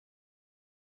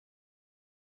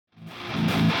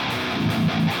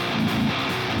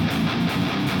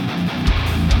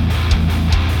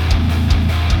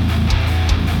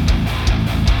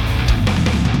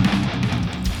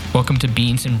Welcome to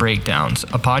Beans and Breakdowns,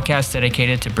 a podcast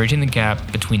dedicated to bridging the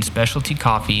gap between specialty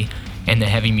coffee and the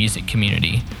heavy music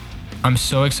community. I'm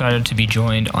so excited to be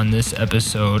joined on this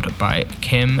episode by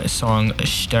Kim Song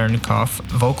Sternkopf,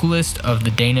 vocalist of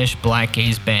the Danish black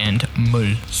gaze band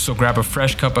Møl. So grab a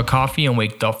fresh cup of coffee and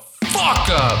wake the fuck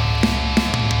up!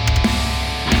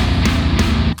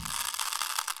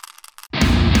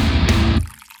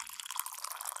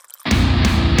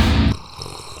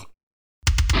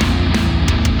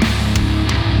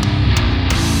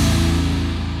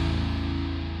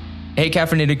 Hey,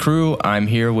 Caffeinated Crew. I'm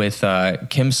here with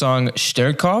Kim Song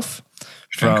Sternkopf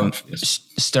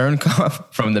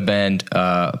from the band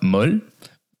Møl.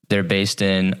 They're based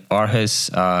in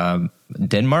Aarhus,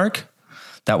 Denmark.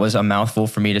 That was a mouthful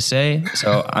for me to say,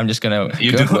 so I'm just gonna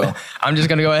I'm just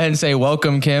gonna go ahead and say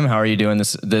welcome, Kim. How are you doing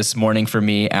this morning for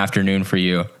me, afternoon for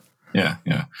you? Yeah.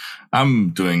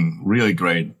 I'm doing really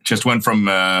great. Just went from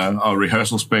our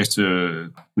rehearsal space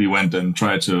we went and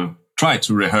tried to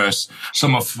rehearse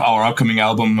some of our upcoming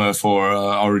album for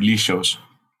our release shows.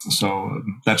 So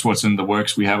that's what's in the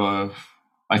works. I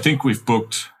think we've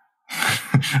booked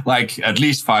like at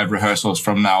least 5 rehearsals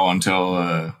from now until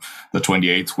the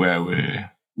 28th, where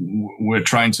we're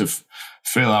trying to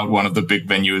fill out one of the big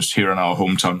venues here in our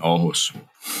hometown, Aarhus.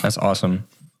 That's awesome.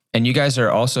 And you guys are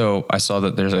also, I saw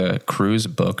that there's a cruise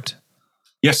booked.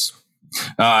 Yes.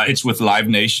 It's with Live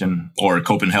Nation or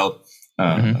Copenhagen.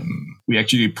 We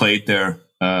actually played there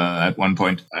at one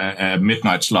point, a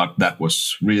midnight slot that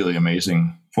was really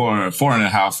amazing.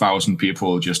 4,500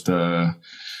 people just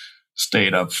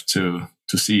stayed up to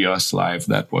see us live.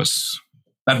 That was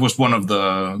one of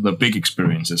the big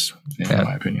experiences, in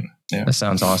my opinion. Yeah. That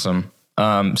sounds awesome.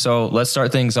 So let's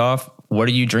start things off. What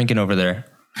are you drinking over there?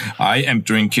 I am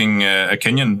drinking a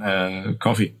Kenyan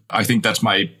coffee. I think that's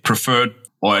my preferred,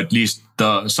 or at least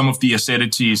some of the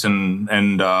acidities and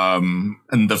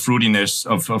the fruitiness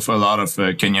of a lot of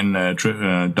Kenyan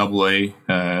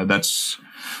AA.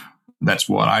 That's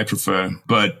what I prefer.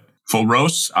 But for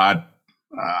roasts, I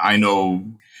know.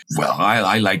 Well,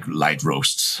 I like light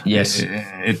roasts. Yes,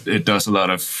 it does a lot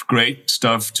of great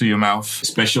stuff to your mouth,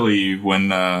 especially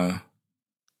when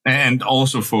and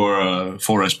also for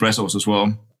espressos as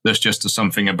well. There's just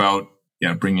something about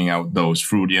bringing out those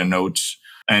fruitier notes.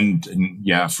 And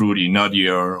fruity,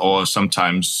 nuttier, or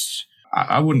sometimes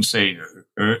I wouldn't say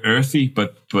earthy,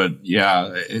 but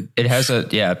it has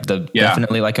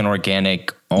definitely like an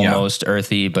organic, almost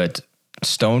earthy, but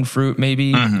stone fruit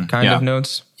maybe kind of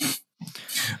notes.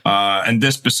 And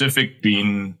this specific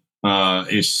bean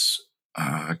is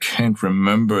I can't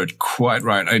remember it quite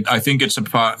right. I think it's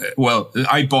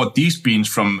I bought these beans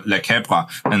from La Cabra,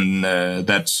 and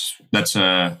that's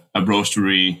a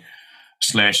roastery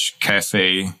 /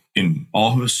 cafe in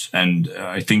Aarhus, and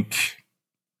I think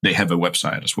they have a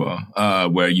website as well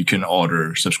where you can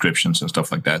order subscriptions and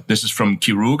stuff like that. This is from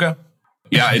Kiruga.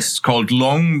 Yeah, it's called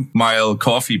Long Mile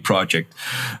Coffee Project.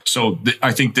 So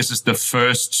I think this is the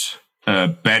first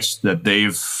batch that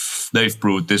they've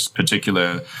brewed, this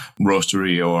particular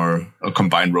roastery or a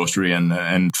combined roastery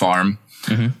and farm.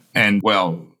 And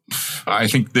I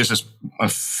think this is a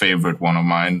favorite one of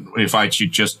mine. If I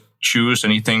should just choose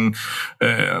anything,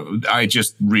 I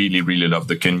just really, really love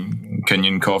the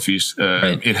Kenyan coffees.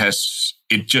 Right.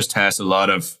 It just has a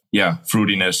lot of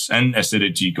fruitiness and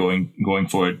acidity going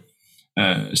for it.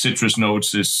 Citrus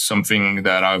notes is something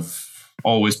that I've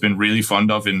always been really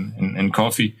fond of in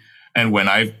coffee, and when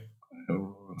I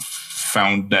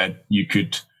found that you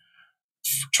could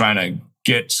try to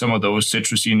get some of those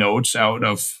citrusy notes out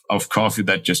of coffee,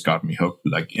 that just got me hooked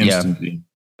like instantly. Yeah.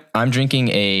 I'm drinking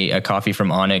a coffee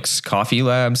from Onyx Coffee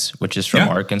Labs, which is from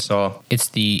Arkansas. It's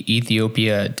the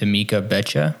Ethiopia Demika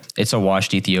Becha. It's a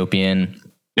washed Ethiopian.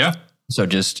 Yeah. So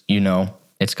just,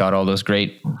 it's got all those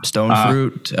great stone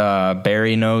fruit,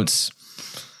 berry notes.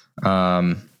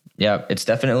 It's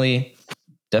definitely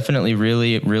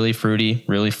really, really fruity,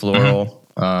 really floral.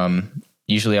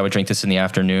 Usually I would drink this in the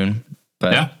afternoon,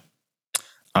 but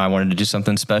I wanted to do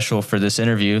something special for this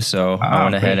interview. So I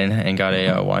went ahead and got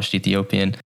a washed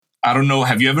Ethiopian. I don't know.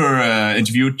 Have you ever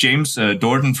interviewed James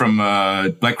Dorton from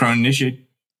Black Crown Initiate?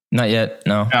 Not yet.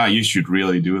 No. You should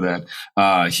really do that.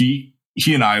 He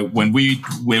and I, when we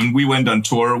went on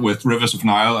tour with Rivers of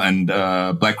Nile and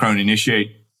Black Crown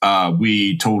Initiate,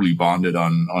 we totally bonded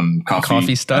on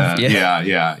coffee stuff. Yeah.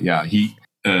 He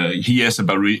does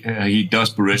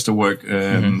barista work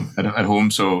at home.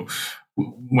 So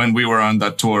when we were on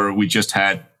that tour, we just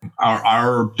had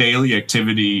our daily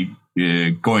activity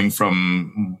going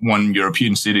from one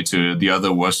European city to the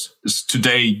other was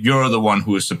today you're the one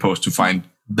who is supposed to find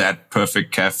that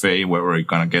perfect cafe where we're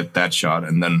gonna get that shot,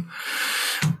 and then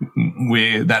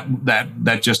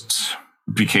that just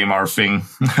became our thing.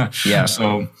 Yeah.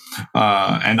 So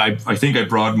and I think I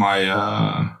brought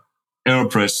my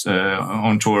AeroPress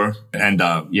on tour, and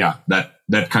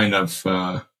that kind of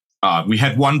we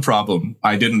had one problem.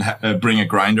 I didn't bring a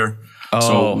grinder.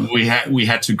 So we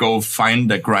had to go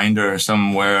find a grinder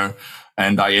somewhere,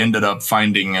 and I ended up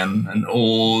finding an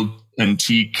old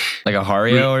antique, like a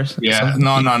Hario or something. Yeah,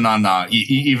 no,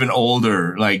 even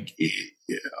older. Like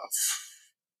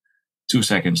 2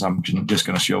 seconds, I'm just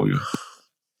gonna show you.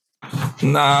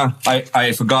 Nah,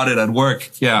 I forgot it at work.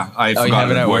 Yeah, I forgot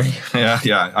it at work.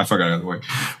 Yeah, I forgot it at work.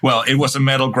 Well, it was a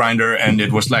metal grinder, and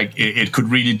it was like it could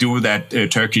really do that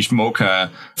Turkish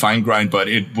mocha fine grind, but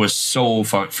it was so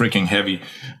freaking heavy.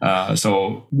 I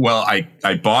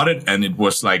bought it, and it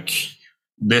was like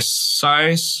this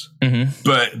size,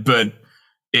 but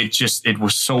it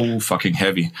was so fucking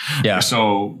heavy. Yeah.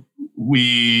 So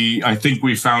I think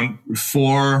we found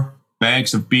 4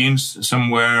 bags of beans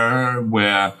somewhere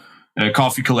where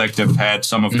Coffee Collective had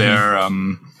some of their,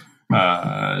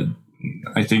 I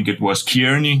think it was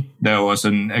Kearney. There was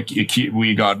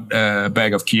we got a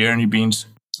bag of Kearney beans.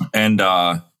 And,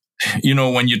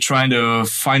 when you're trying to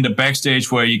find a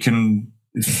backstage where you can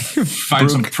find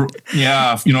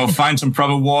find some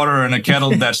proper water in a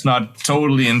kettle that's not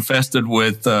totally infested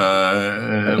with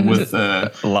lime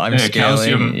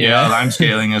calcium, scaling, lime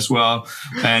scaling as well,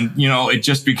 and it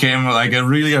just became like a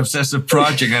really obsessive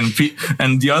project,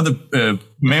 and the other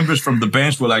members from the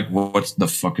bands were like, "What the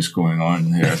fuck is going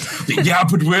on here?" Yeah,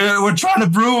 but we're trying to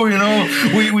brew,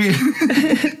 we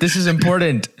this is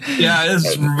important. Yeah,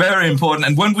 it's very important.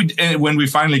 And when we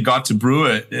finally got to brew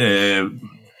it,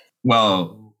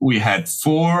 we had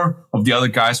 4 of the other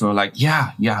guys who were like,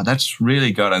 yeah, that's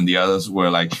really good. And the others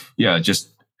were like, yeah, just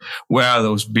where are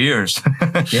those beers?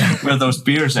 Yeah. Where are those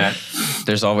beers at?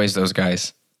 There's always those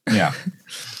guys. Yeah.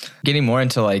 Getting more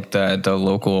into like the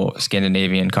local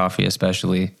Scandinavian coffee,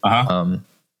 especially around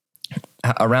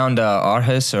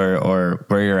Aarhus or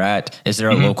where you're at, is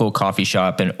there a local coffee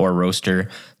shop or roaster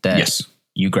that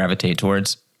you gravitate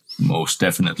towards? Most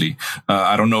definitely.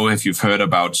 I don't know if you've heard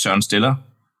about Søren Stiller.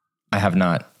 I have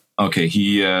not. Okay,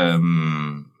 he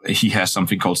has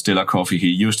something called Stiller Coffee. He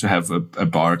used to have a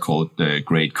bar called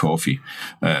Great Coffee,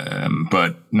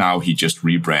 but now he just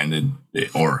rebranded,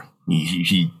 or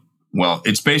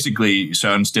it's basically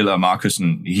Søren Stiller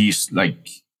Markussen. He's like,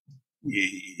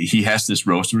 he has this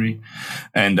roastery,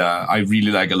 and I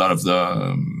really like a lot of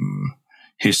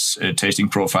his tasting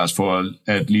profiles. For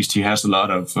at least he has a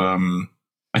lot of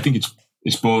I think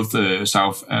it's both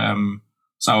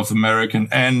South American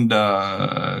and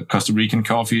Costa Rican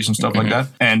coffees and stuff like that.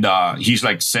 And he's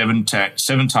like 7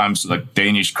 times like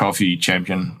Danish coffee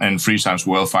champion and 3 times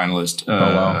world finalist.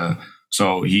 Wow.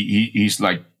 So he's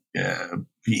like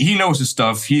he knows his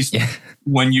stuff.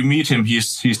 When you meet him,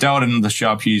 he's down in the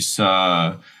shop. He's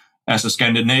as a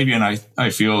Scandinavian, I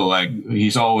feel like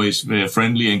he's always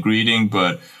friendly and greeting,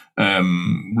 but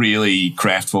really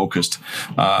craft focused.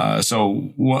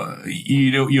 So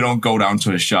you don't go down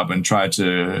to his shop and try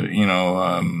to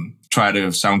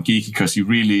sound geeky, because he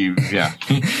really,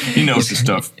 he knows his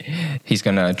stuff. He's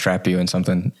gonna trap you in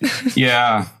something.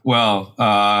 Yeah. Well,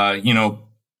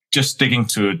 just sticking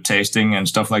to tasting and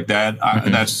stuff like that.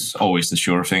 That's always the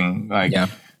sure thing.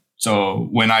 So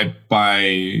when I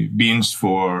buy beans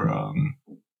for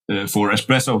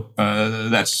espresso,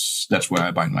 that's where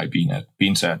I buy my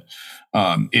beans at.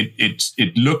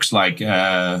 It looks like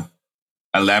a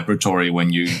laboratory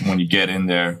when you get in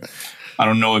there. I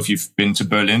don't know if you've been to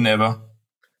Berlin ever.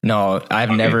 No,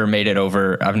 I've never made it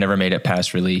over. I've never made it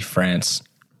past really France.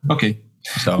 Okay.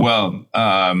 So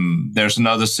there's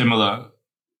another similar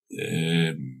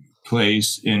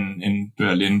place in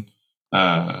Berlin.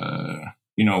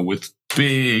 With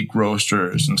big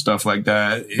roasters and stuff like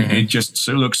that. It just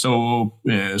looks so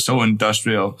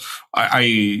industrial.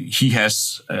 He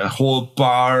has a whole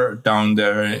bar down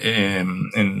there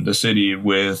in the city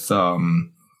with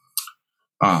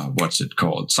what's it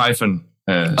called? Siphon.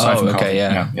 Siphon coffee.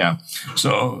 Yeah.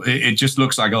 So it just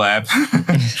looks like a lab,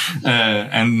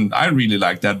 and I really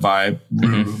like that vibe.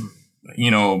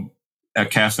 A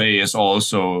cafe is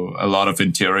also a lot of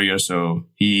interior, so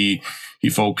he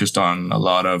focused on a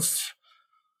lot of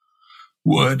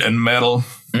wood and metal.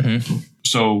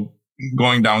 So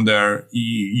going down there,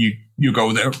 you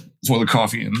go there for the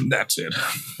coffee and that's it.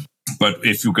 But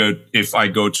if I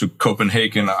go to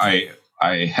Copenhagen, I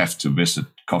have to visit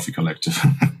Coffee Collective.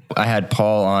 I had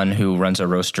Paul on, who runs a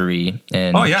roastery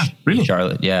in really?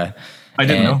 Charlotte. Yeah. I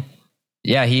didn't know.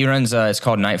 Yeah, he runs, it's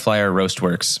called Night Flyer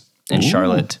Roastworks in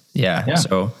Charlotte. Yeah.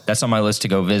 So that's on my list to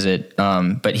go visit.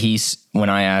 But when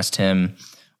I asked him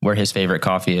where his favorite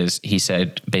coffee is, he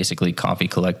said basically Coffee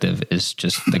Collective is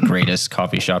just the greatest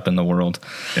coffee shop in the world.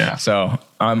 Yeah. So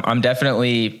I'm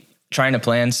definitely trying to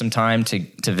plan some time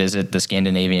to visit the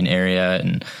Scandinavian area.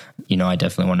 And, I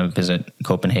definitely want to visit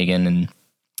Copenhagen and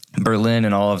Berlin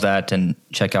and all of that and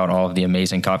check out all of the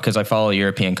amazing coffee, because I follow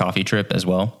European Coffee Trip as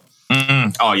well. Mm-hmm.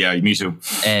 Oh yeah, me too.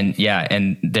 And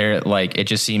they're like, it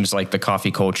just seems like the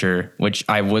coffee culture, which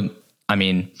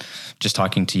just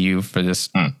talking to you for this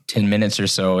 10 minutes or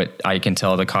so, I can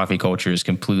tell the coffee culture is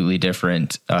completely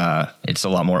different. It's a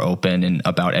lot more open and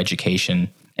about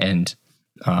education and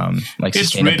it's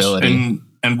sustainability. Rich,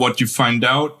 and what you find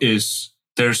out is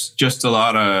there's just a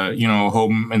lot of,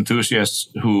 home enthusiasts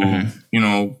who,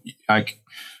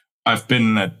 I've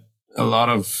been at a lot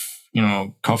of,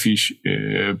 coffee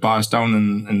bars down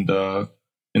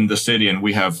in the city, and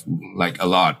we have like a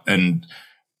lot. And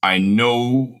I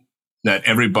know that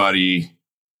everybody,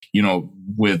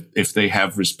 if they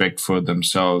have respect for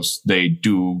themselves, they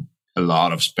do a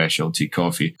lot of specialty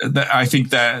coffee. I think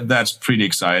that's pretty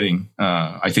exciting.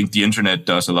 I think the internet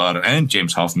does a lot and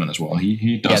James Hoffman as well.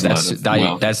 He does that's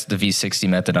the V60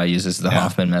 method I use, is the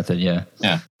Hoffman method. Yeah.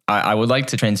 Yeah. I would like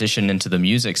to transition into the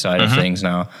music side of things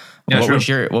now. What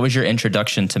was your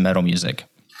introduction to metal music?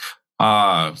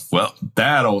 Well,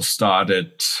 that all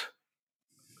started.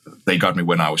 They got me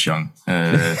when I was young.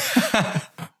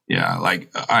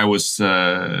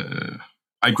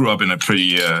 I grew up in a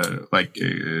pretty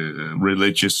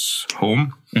religious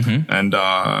home, and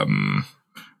I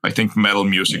think metal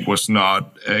music was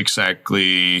not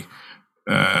exactly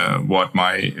what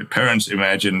my parents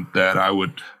imagined that I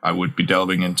would be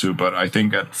delving into. But I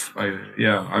think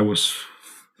I was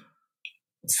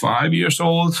 5 years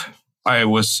old. I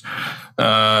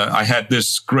had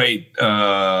this great,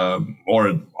 or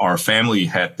our family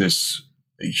had this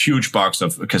huge box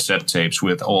of cassette tapes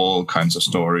with all kinds of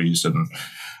stories and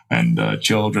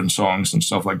children's songs and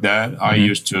stuff like that. I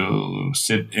used to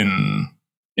sit in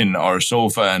our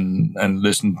sofa and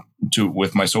listen to,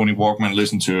 with my Sony Walkman,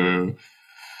 listen to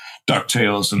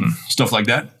DuckTales and stuff like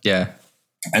that. Yeah.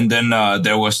 And then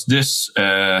there was this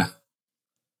cassette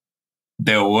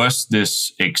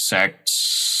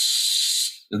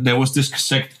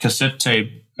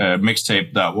tape,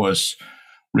 mixtape that was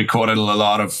recorded a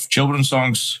lot of children's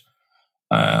songs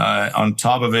on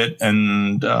top of it,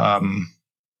 and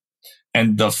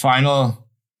the final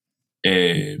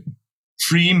 3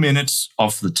 minutes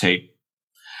of the tape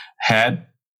had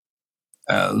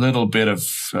a little bit of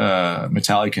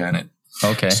Metallica in it.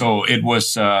 Okay. So it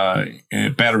was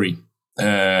Battery,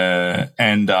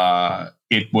 and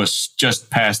it was just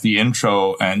past the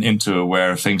intro and into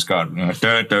where things got and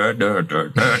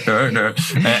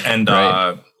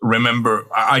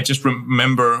I just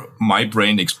remember my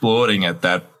brain exploding at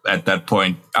that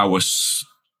point. I was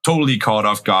totally caught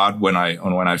off guard when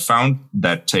I found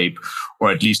that tape, or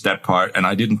at least that part, and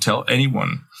I didn't tell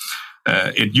anyone.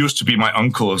 It used to be my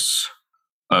uncle's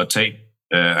tape,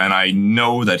 and I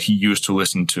know that he used to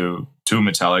listen to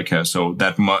Metallica, so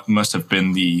that must have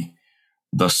been the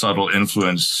subtle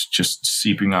influence just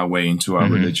seeping our way into our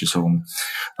religious home.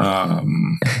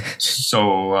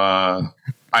 So I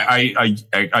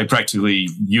practically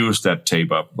used that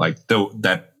tape up, like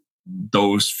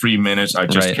those 3 minutes. I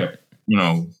just kept,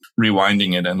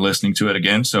 rewinding it and listening to it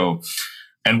again. So,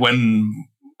 and when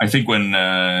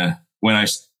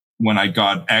I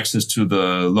got access to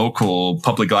the local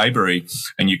public library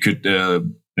and you could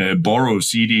borrow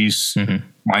CDs,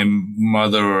 my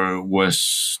mother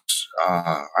was,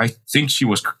 I think she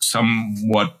was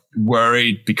somewhat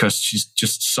worried because she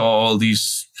just saw all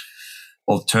these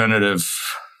alternative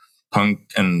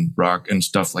punk and rock and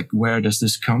stuff. Like, where does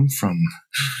this come from?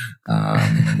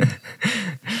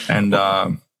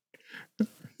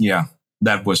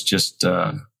 That was just,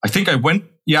 I think I went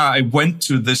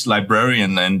to this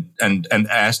librarian and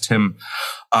asked him,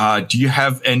 do you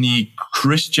have any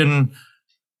Christian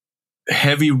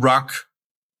heavy rock?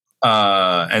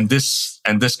 And this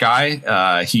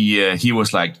guy, he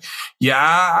was like,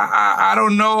 I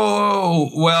don't know.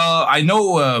 Well, I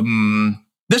know,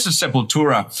 this is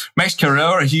Sepultura. Max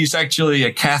Cavalera, he's actually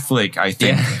a Catholic, I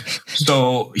think. Yeah.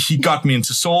 So he got me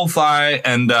into Soulfly,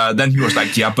 and then he was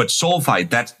like, yeah, but Soulfly,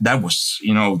 that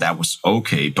was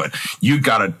okay, but you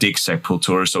gotta dig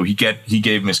Sepultura. So he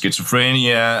gave me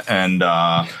Schizophrenia and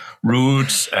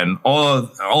Roots and all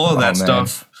of that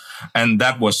stuff. And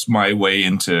that was my way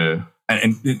into,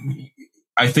 and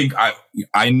think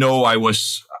I know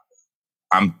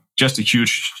I'm just as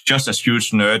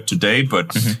huge nerd today,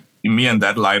 but me and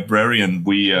that librarian,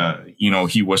 we,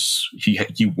 he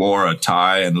wore a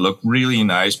tie and looked really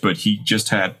nice, but he just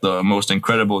had the most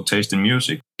incredible taste in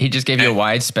music. He just gave you a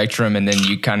wide spectrum, and then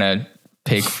you kind of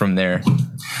pick from there.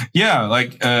 Yeah,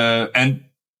 and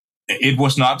it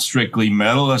was not strictly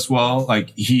metal as well.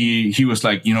 Like he was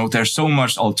like, there's so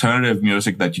much alternative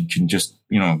music that you can just,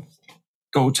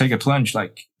 go take a plunge,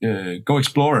 go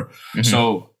explore. Mm-hmm.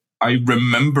 So I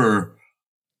remember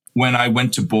when I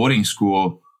went to boarding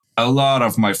school, a lot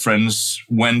of my friends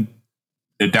went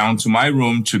down to my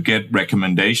room to get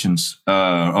recommendations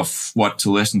of what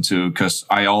to listen to, because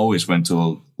I always went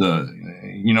to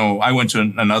I went to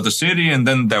another city, and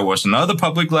then there was another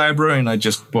public library, and I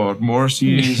just bought more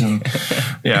CDs, and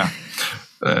yeah.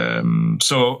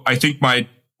 So I think my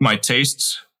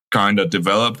tastes kind of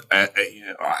developed.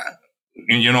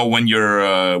 When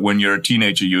you're a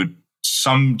teenager, you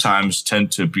sometimes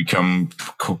tend to become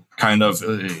kind of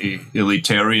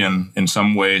elitarian in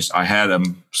some ways. I had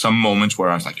some moments where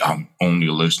I was like, I'm only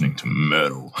listening to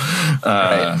metal.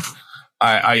 Right.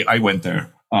 I went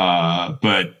there.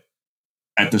 But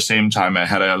at the same time, I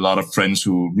had a lot of friends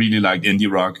who really liked indie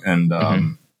rock and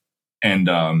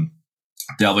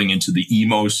delving into the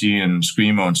emo scene and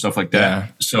screamo and stuff like that. Yeah.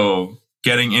 So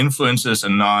getting influences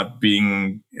and not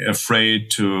being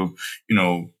afraid to,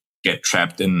 get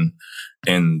trapped in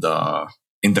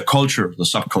the culture, the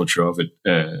subculture of it.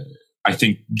 I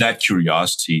think that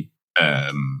curiosity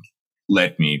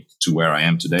led me to where I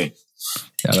am today.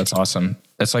 Yeah, that's awesome.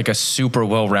 That's like a super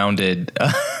well-rounded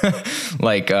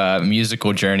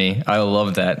musical journey. I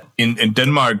love that. In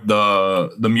Denmark,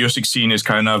 the music scene is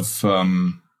kind of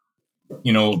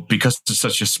because it's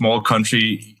such a small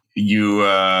country, you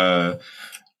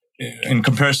in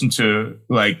comparison to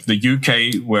like the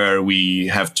UK, where we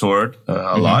have toured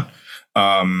a lot,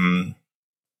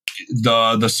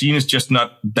 the scene is just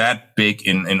not that big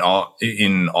in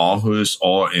Aarhus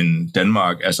or in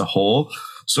Denmark as a whole.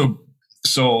 So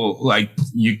like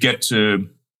you get to,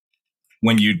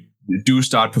 when you do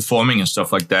start performing and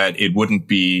stuff like that, it wouldn't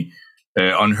be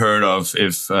unheard of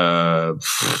if a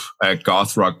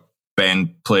goth rock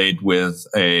band played with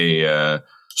a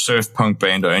surf punk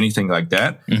band or anything like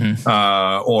that,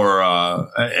 or a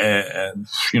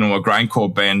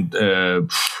grindcore band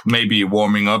maybe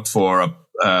warming up for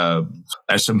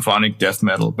a symphonic death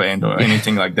metal band or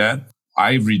anything like that.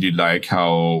 I really like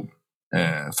how,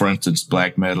 for instance,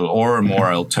 black metal or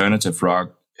more alternative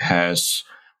rock has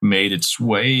made its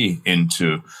way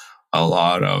into a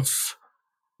lot of,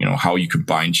 how you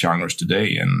combine genres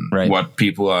today and what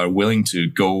people are willing to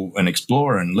go and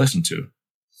explore and listen to.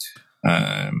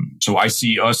 So I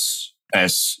see us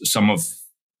as some of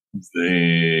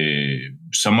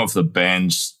the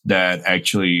bands that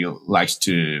actually likes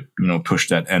to, push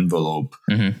that envelope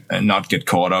and not get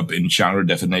caught up in genre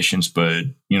definitions, but,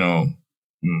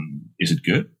 is it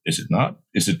good? Is it not?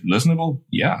 Is it listenable?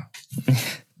 Yeah.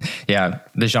 Yeah.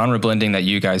 The genre blending that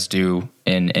you guys do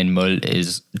in Møl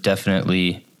is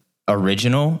definitely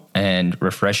original and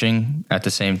refreshing at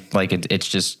the same, it's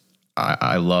just,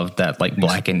 I love that,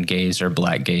 blackened gaze or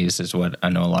black gaze is what I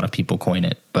know a lot of people coin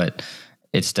it, but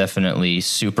it's definitely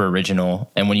super original.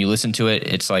 And when you listen to it,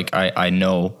 it's like, I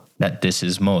know that this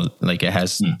is Møl. Like it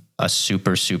has a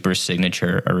super, super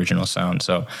signature original sound.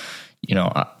 So,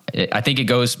 I think it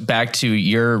goes back to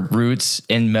your roots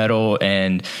in metal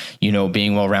and,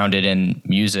 being well-rounded in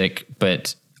music,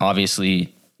 but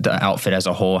obviously the outfit as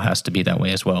a whole has to be that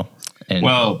way as well. And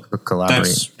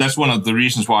collaborate. That's one of the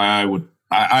reasons why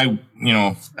I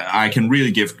can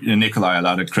really give Nikolaj a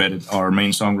lot of credit, our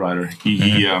main songwriter.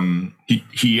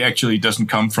 He actually doesn't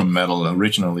come from metal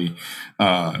originally.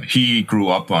 He grew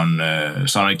up on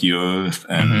Sonic Youth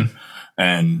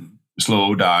and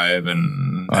Slow Dive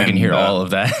and I can hear all of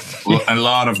that. A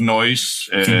lot of noise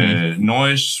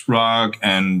rock,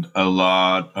 and a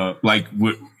lot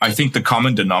I think the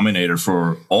common denominator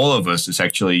for all of us is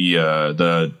actually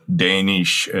the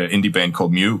Danish indie band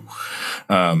called Mew.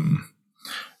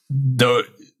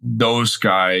 Those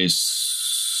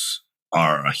guys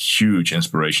are a huge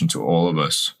inspiration to all of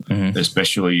us.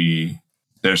 Especially,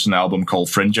 there's an album called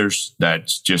Fringers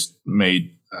that's just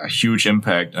made a huge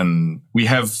impact, and we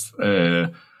have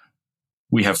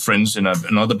friends in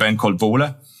another band called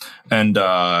Vola, and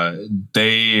I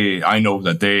know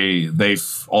that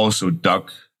they've also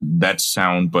dug that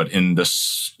sound, but in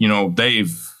this,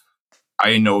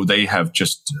 I know they have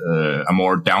just a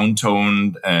more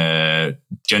downtoned,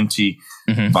 genty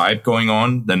vibe going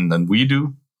on than we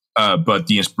do. But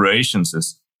the inspirations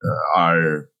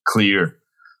are clear.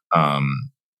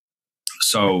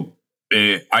 So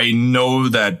I know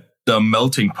that the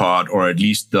melting pot, or at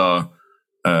least the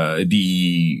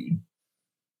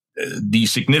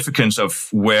significance of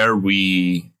where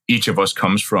each of us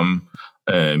comes from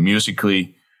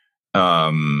musically,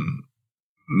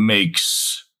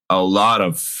 makes a lot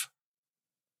of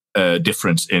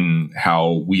difference in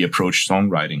how we approach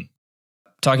songwriting.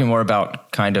 Talking more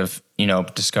about kind of,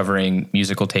 discovering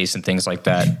musical taste and things like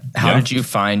that. How did you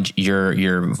find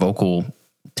your vocal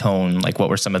tone? Like, what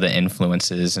were some of the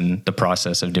influences and the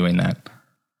process of doing that?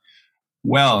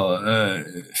 Well,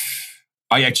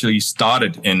 I actually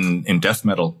started in death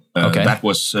metal. That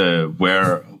was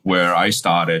where I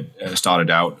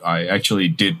started out. I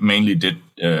actually mainly did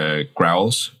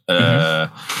growls.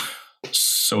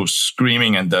 So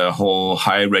screaming and the whole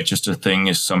high register thing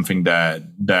is something that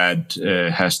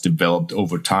has developed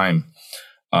over time.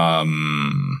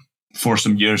 For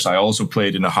some years, I also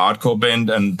played in a hardcore band,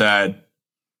 and that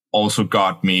also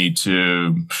got me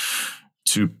to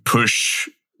push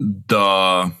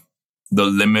the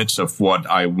limits of what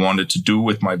I wanted to do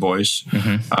with my voice.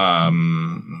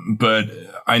 But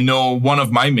I know one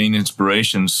of my main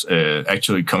inspirations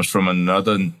actually comes from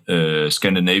another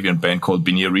Scandinavian band called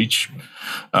Binja Reach.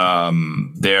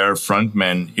 Their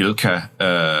frontman Ilka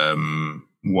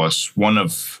was one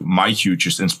of my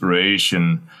hugest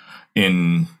inspiration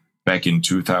back in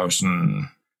 2000.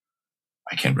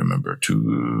 I can't remember,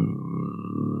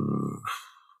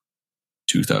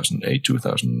 2008,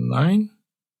 2009,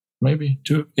 maybe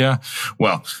two. Yeah.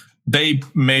 Well, they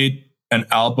made an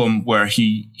album where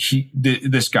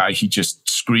this guy just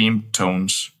screamed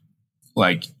tones.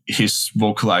 Like, his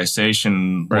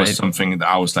vocalization was something that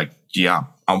I was like, yeah,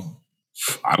 I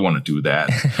want to do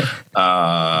that.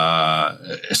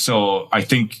 So I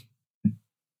think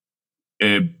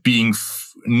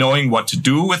knowing what to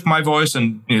do with my voice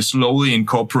and slowly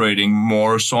incorporating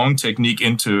more song technique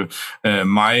into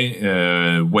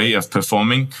my way of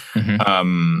performing,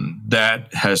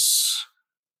 that has,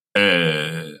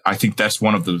 I think that's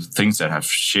one of the things that have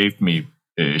shaped my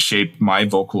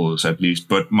vocals, at least.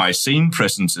 But my scene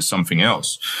presence is something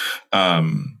else.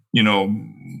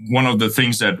 One of the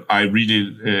things that I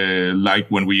really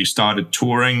liked when we started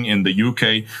touring in the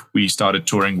UK, we started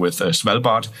touring with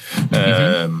Svalbard.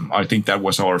 I think that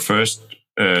was our first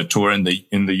tour in the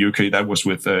UK. That was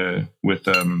with the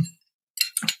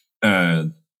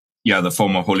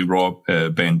former Holy Roar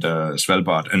band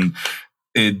Svalbard, and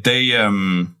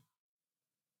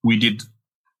we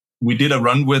did a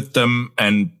run with them,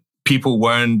 and people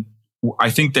weren't.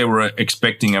 I think they were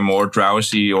expecting a more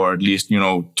drowsy, or at least,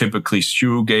 typically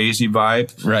shoegazy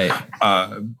vibe. Right.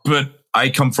 But I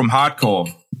come from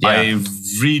hardcore. Yeah. I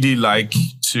really like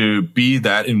to be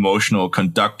that emotional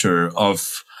conductor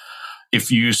of,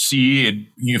 if you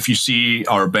see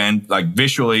our band, like,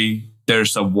 visually,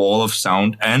 there's a wall of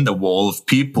sound and a wall of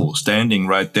people standing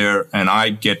right there. And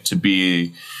I get to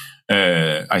be,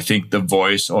 I think, the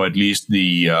voice, or at least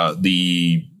the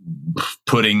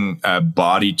putting a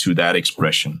body to that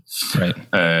expression. Right.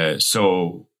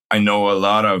 So I know a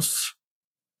lot of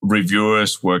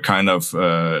reviewers were kind of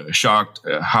shocked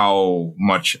how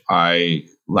much I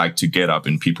like to get up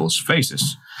in people's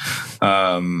faces.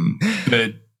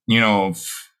 But,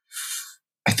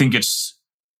 I think it's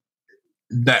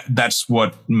that's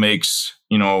what makes,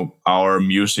 our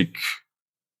music,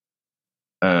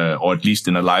 or at least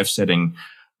in a live setting,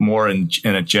 more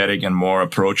energetic and more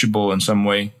approachable in some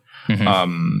way.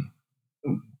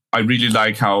 I really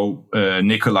like how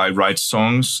Nikolai writes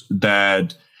songs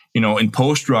that, in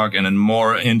post-rock and in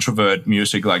more introvert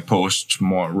music, like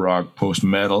post-rock,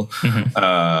 post-metal,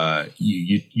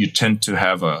 you tend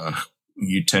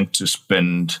to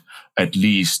spend at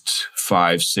least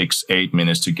 5, 6, 8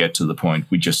 minutes to get to the point.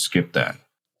 We just skip that.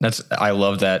 I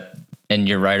love that. And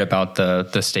you're right about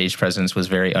the stage presence was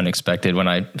very unexpected. When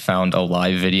I found a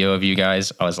live video of you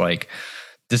guys, I was like,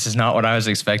 this is not what I was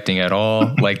expecting at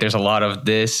all. Like, there's a lot of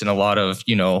this and a lot of,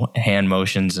 hand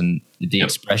motions, and the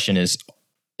expression is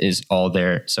all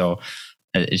there. So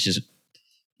it's just,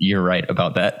 you're right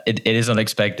about that. It is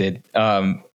unexpected.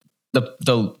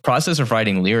 The process of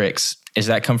writing lyrics, does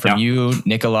that come from you,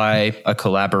 Nikolai, a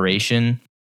collaboration?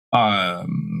 I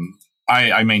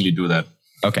mainly do that.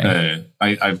 Okay.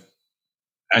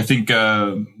 I think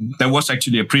there was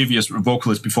actually a previous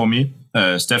vocalist before me,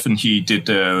 Stefan. He did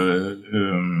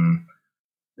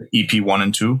EP 1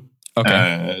 and 2.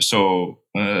 Okay. So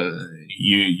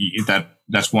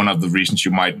that's one of the reasons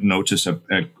you might notice a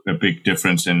big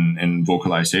difference in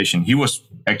vocalization. He was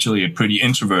actually a pretty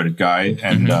introverted guy,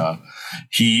 and I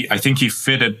think he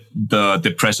fitted the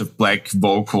depressive black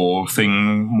vocal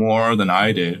thing more than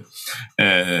I did.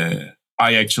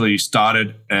 I actually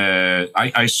started.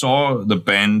 I saw the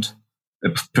band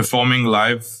performing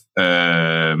live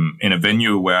in a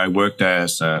venue where I worked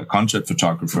as a concert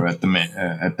photographer at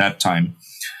that time,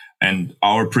 and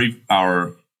our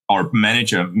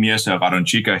manager Mirza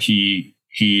Radonjica,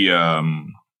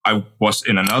 I was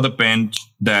in another band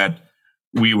that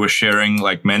we were sharing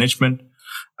like management,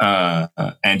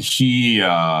 and he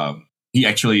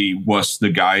actually was the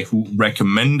guy who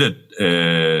recommended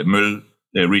Møl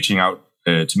reaching out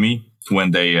to me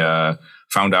when they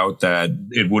found out that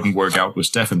it wouldn't work out with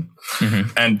Stefan.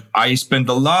 Mm-hmm. And I spent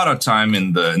a lot of time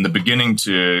in the beginning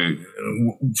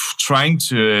trying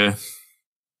to,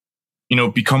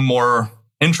 become more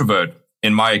introvert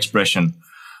in my expression.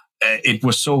 It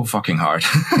was so fucking hard.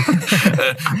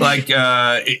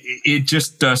 It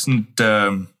just doesn't.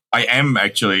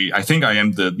 I think I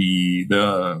am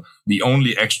the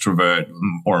only extrovert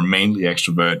or mainly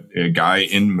extrovert guy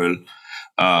in Møl,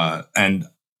 and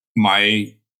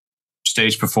my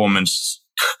stage performance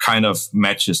kind of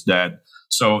matches that.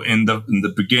 So in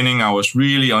the beginning, I was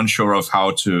really unsure of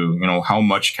how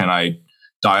much can I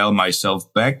dial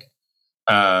myself back,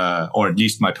 or at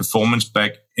least my performance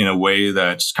back in a way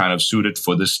that's kind of suited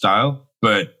for this style.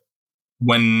 But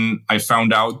when I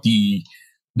found out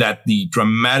that the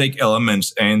dramatic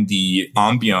elements and the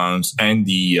ambience and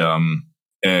the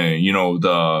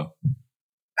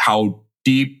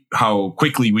how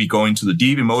quickly we go into the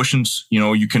deep emotions,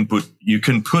 you can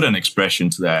put an expression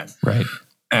to that. Right.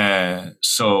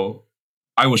 So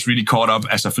I was really caught up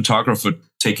as a photographer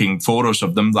taking photos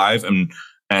of them live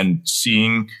and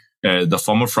seeing the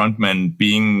former frontman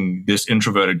being this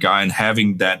introverted guy and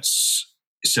having that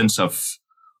sense of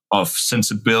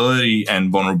sensibility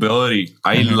and vulnerability.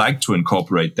 I like to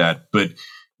incorporate that, but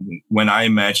when I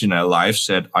imagine a live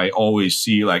set, I always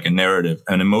see like a narrative,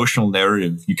 an emotional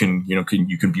narrative. You can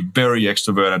be very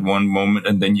extrovert at one moment,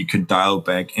 and then you can dial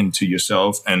back into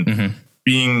yourself. And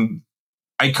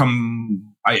I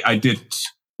did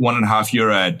 1.5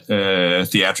 years at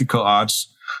theatrical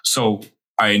arts, so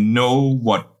I know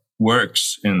what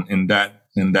works in that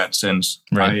sense.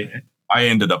 Right. I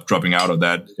ended up dropping out of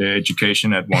that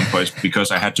education at one point because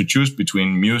I had to choose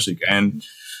between music and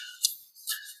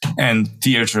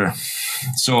theater.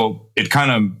 So it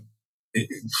kind of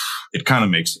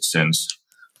makes sense.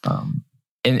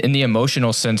 In the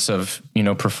emotional sense of,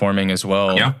 performing as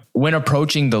well. Yeah. When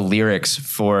approaching the lyrics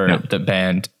for the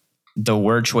band, the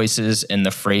word choices and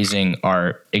the phrasing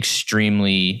are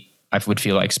extremely, I would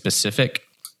feel like, specific.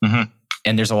 Mm-hmm.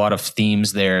 And there's a lot of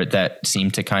themes there that seem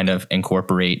to kind of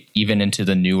incorporate even into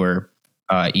the newer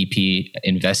EP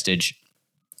in Vestige.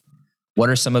 What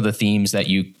are some of the themes that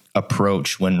you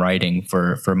approach when writing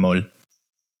for Møl?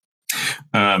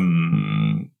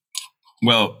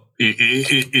 Well,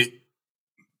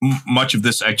 much of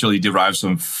this actually derives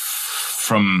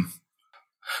from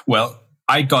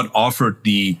I got offered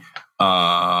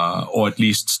or at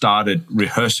least started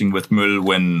rehearsing with Møl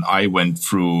when I went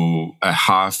through a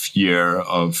half year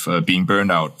of being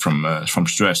burned out from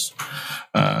stress.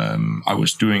 I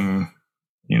was doing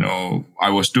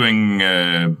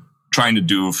trying to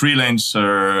do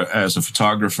freelancer as a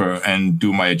photographer and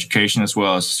do my education as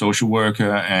well as a social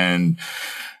worker and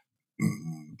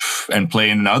play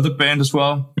in another band as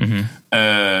well. Mm-hmm.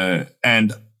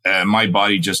 And my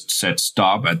body just said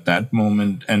stop at that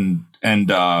moment. And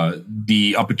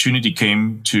the opportunity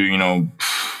came to,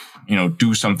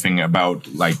 do something about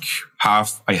like I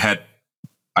had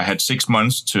 6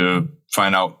 months to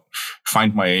find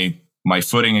my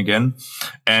footing again.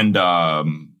 And,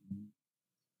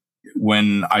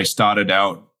 when I started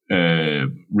out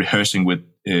rehearsing with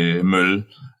Møl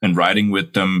and writing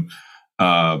with them,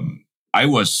 I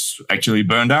was actually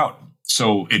burned out.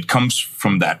 So it comes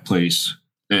from that place.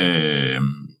 I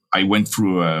went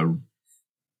through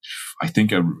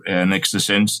an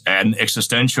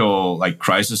existential like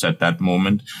crisis at that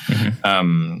moment.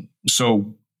 Mm-hmm.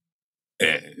 So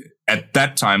at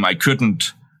that time I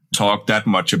couldn't talk that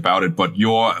much about it, but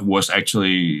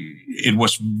it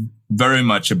was very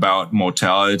much about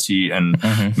mortality and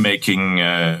making,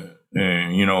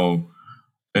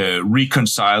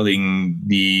 reconciling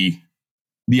the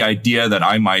idea that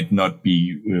I might not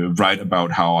be right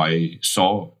about how I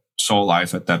saw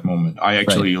life at that moment. I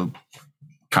actually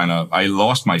I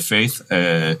lost my faith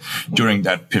during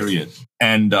that period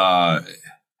and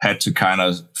had to kind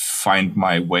of find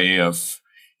my way of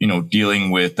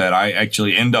dealing with that. I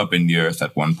actually end up in the earth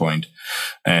at one point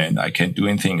and I can't do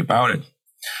anything about it.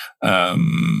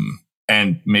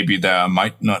 And maybe there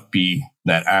might not be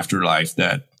that afterlife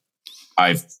that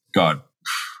I've got,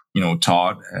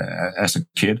 taught as a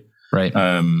kid. Right.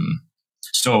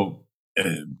 So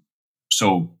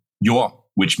So Jord,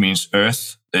 which means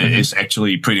earth, is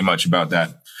actually pretty much about that.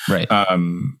 Right.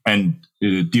 And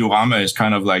diorama is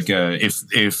kind of like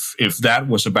if that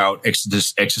was about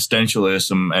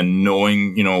existentialism and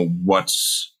knowing,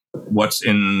 what's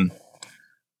in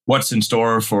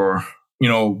store for,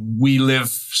 we live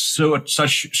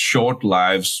such short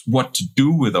lives. What to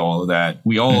do with all of that?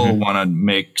 We all want to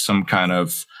make some kind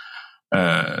of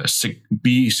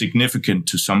be significant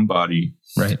to somebody,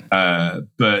 right?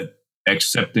 But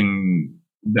accepting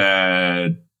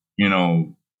that,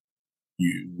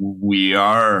 we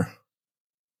are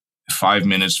 5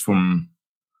 minutes from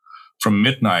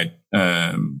midnight.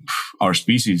 Our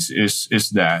species is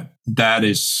that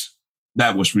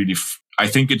was really. I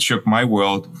think it shook my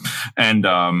world, and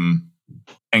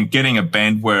getting a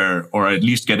band or at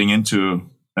least getting into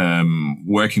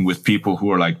working with people who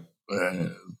are like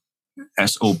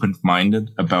as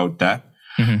open-minded about that,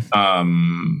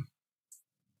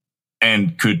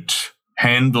 and could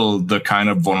handle the kind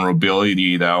of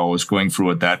vulnerability that I was going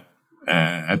through at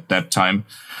that time.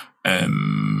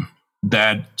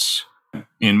 That,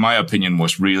 in my opinion,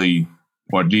 was really,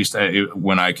 or at least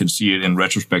when I can see it in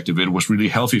retrospective, it was really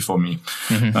healthy for me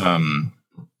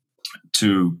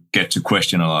to get to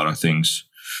question a lot of things.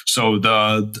 So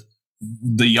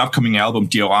the upcoming album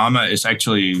Diorama is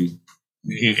actually,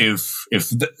 if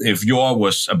Jord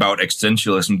was about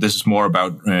existentialism, this is more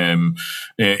about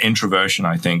introversion.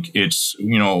 I think it's,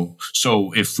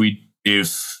 so if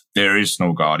there is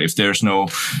no God,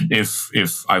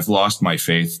 if I've lost my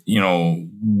faith,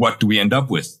 what do we end up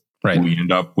with? Right. We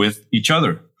end up with each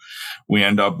other. We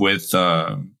end up with,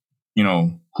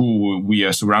 who we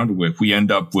are surrounded with. We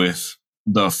end up with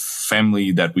the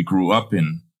family that we grew up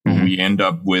in. We end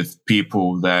up with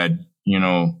people that,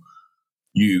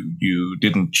 you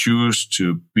didn't choose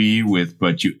to be with,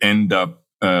 but you end up,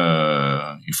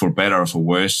 for better or for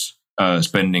worse,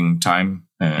 spending time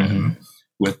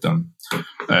with them.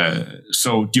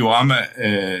 So Diorama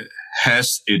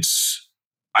has its.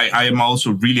 I am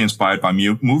also really inspired by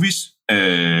movies,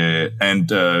 and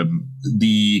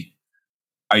the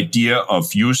idea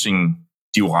of using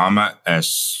diorama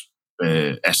as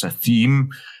a theme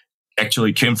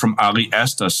actually came from Ari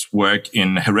Aster's work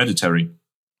in Hereditary.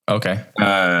 Okay.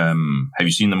 Have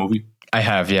you seen the movie? I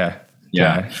have, yeah.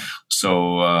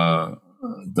 So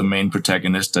the main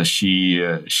protagonist, she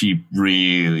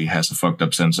really has a fucked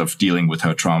up sense of dealing with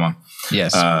her trauma.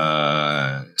 Yes.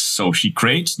 So she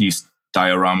creates these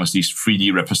dioramas, these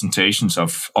 3D representations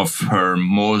of her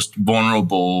most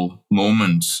vulnerable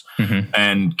moments,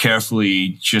 and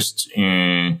carefully just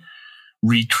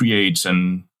recreates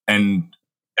and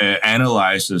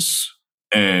analyzes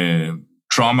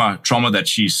trauma that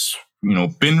she's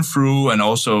been through, and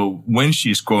also when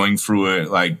she's going through it,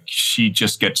 like she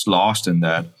just gets lost in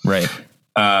that. Right.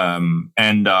 I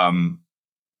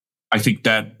think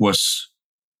that was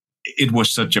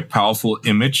such a powerful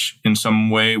image in some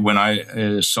way when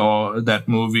I saw that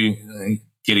movie,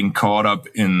 getting caught up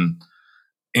in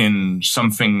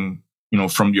something,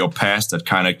 from your past that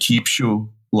kind of keeps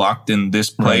you locked in this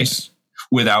place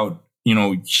without,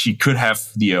 she could have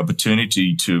the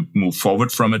opportunity to move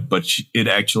forward from it, but it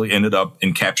actually ended up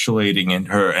encapsulating in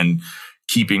her and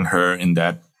keeping her in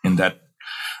that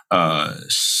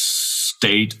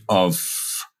state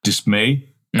of dismay.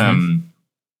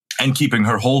 And keeping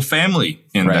her whole family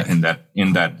in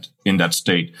that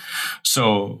state.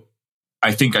 So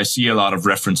I think I see a lot of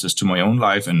references to my own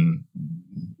life and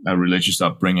a religious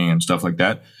upbringing and stuff like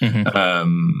that.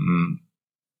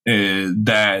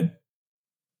 That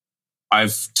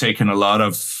I've taken a lot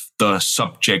of the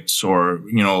subjects or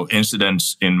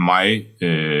incidents in my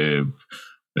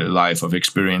life of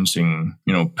experiencing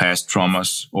past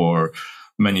traumas or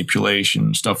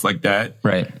manipulation, stuff like that.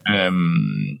 Right.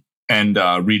 And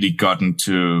really gotten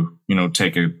to,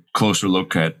 take a closer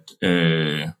look at,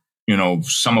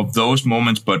 some of those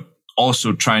moments, but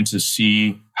also trying to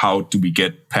see how do we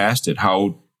get past it?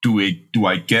 How do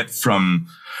I get from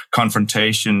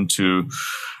confrontation to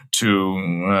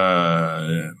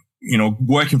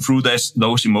working through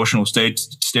those emotional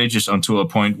stages until a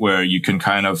point where you can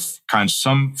find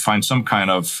some kind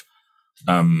of,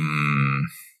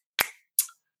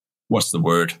 what's the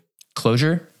word?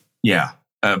 Closure? Yeah.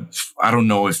 I don't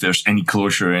know if there's any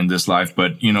closure in this life,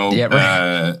 but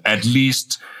at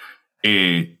least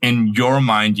in your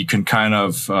mind, you can kind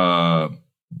of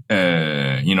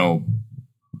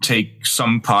take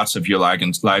some parts of your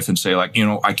life and say, like,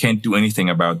 I can't do anything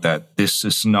about that. This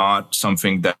is not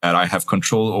something that I have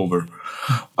control over,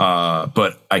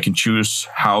 but I can choose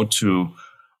how to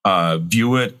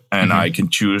view it, and I can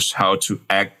choose how to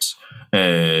act.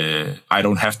 I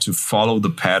don't have to follow the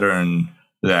pattern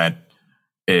that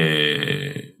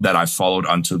I followed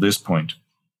until this point.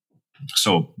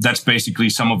 So that's basically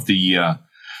some of the,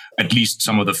 at least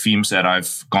some of the themes that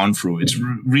I've gone through. It's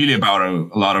really about a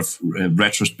lot of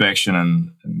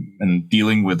retrospection and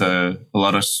dealing with a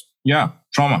lot of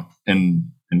trauma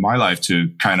in my life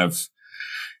to kind of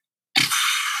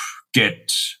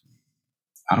get,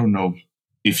 I don't know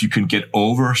if you can get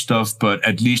over stuff, but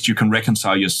at least you can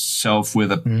reconcile yourself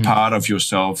with a part of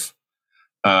yourself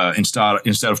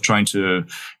instead of trying to,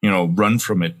 run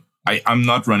from it. I'm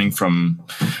not running from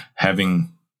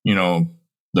having,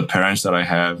 the parents that I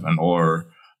have or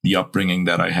the upbringing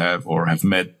that I have or have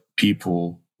met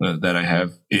people that I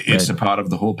have. It's a part of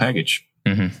the whole package.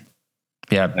 Mm-hmm.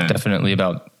 Yeah, definitely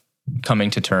about coming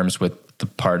to terms with the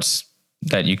parts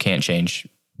that you can't change.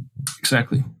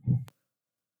 Exactly.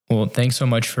 Well, thanks so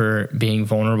much for being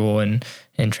vulnerable and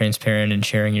transparent and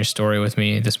sharing your story with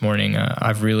me this morning.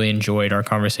 I've really enjoyed our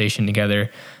conversation together.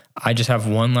 I just have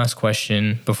one last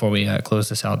question before we close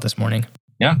this out this morning.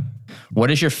 Yeah. What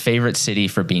is your favorite city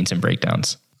for Beans and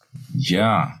Breakdowns?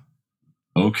 Yeah.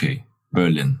 Okay.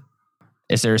 Berlin.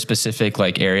 Is there a specific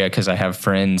area? Because I have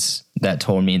friends that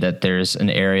told me that there's an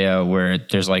area where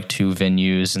there's 2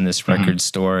 venues and this record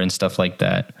store and stuff like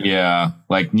that. Yeah.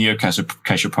 Near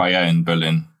Cassiopeia in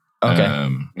Berlin.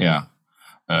 Okay.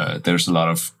 There's a lot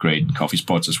of great coffee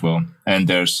spots as well. And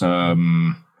there's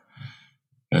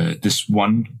this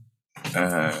one...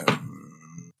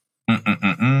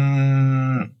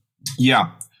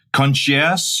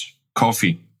 Concierge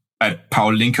Coffee at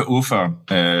Paul-Linke-Ufer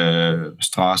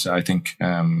Straße, I think.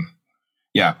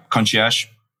 Concierge.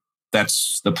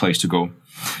 That's the place to go.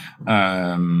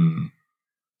 And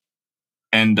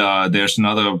there's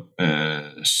another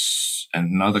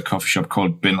coffee shop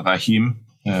called Ben Rahim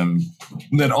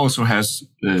that also has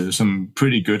some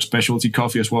pretty good specialty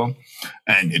coffee as well.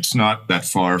 And it's not that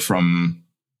far from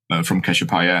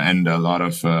Cassiopeia, and a lot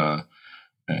of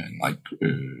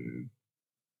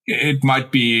it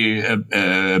might be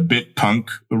a bit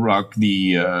punk rock,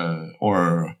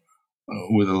 or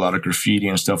with a lot of graffiti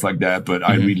and stuff like that. But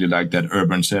I really like that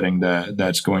urban setting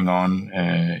that's going on,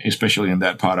 especially in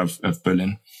that part of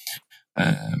Berlin.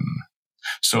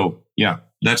 So yeah,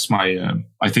 that's my.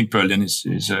 I think Berlin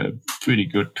is a pretty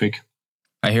good pick.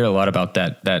 I hear a lot about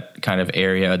that kind of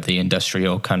area, the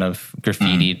industrial kind of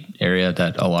graffiti area,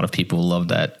 that a lot of people love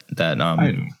that.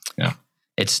 I do. Yeah.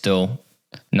 It's still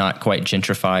not quite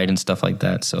gentrified and stuff like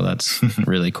that. So that's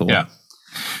really cool. Yeah.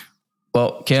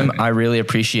 Well, Kim, I really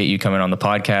appreciate you coming on the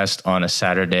podcast on a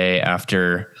Saturday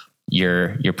after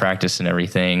your practice and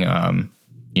everything.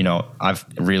 I've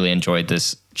really enjoyed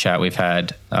this chat we've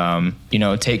had.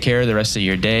 Take care of the rest of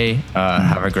your day.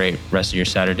 Have a great rest of your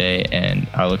Saturday. And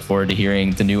I look forward to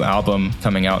hearing the new album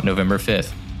coming out November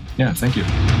 5th. Yeah, thank you.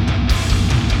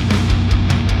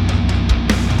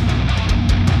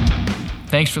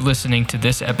 Thanks for listening to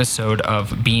this episode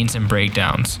of Beans and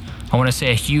Breakdowns. I want to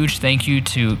say a huge thank you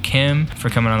to Kim for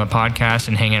coming on the podcast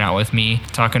and hanging out with me,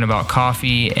 talking about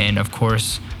coffee and, of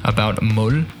course, about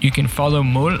Mul. You can follow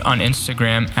Mul on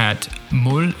Instagram at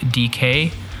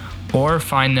muldk or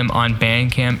find them on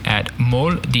Bandcamp at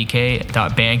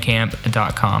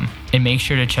muldk.bandcamp.com. And make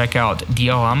sure to check out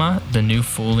Diorama, the new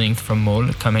full length from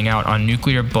Mul, coming out on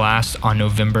Nuclear Blast on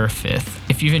November 5th.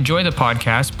 If you've enjoyed the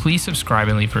podcast, please subscribe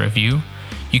and leave a review.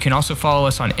 You can also follow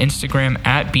us on Instagram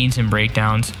at Beans and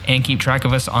Breakdowns and keep track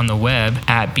of us on the web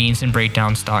at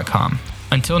beansandbreakdowns.com.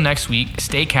 Until next week,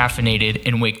 stay caffeinated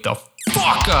and wake the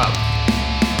fuck up!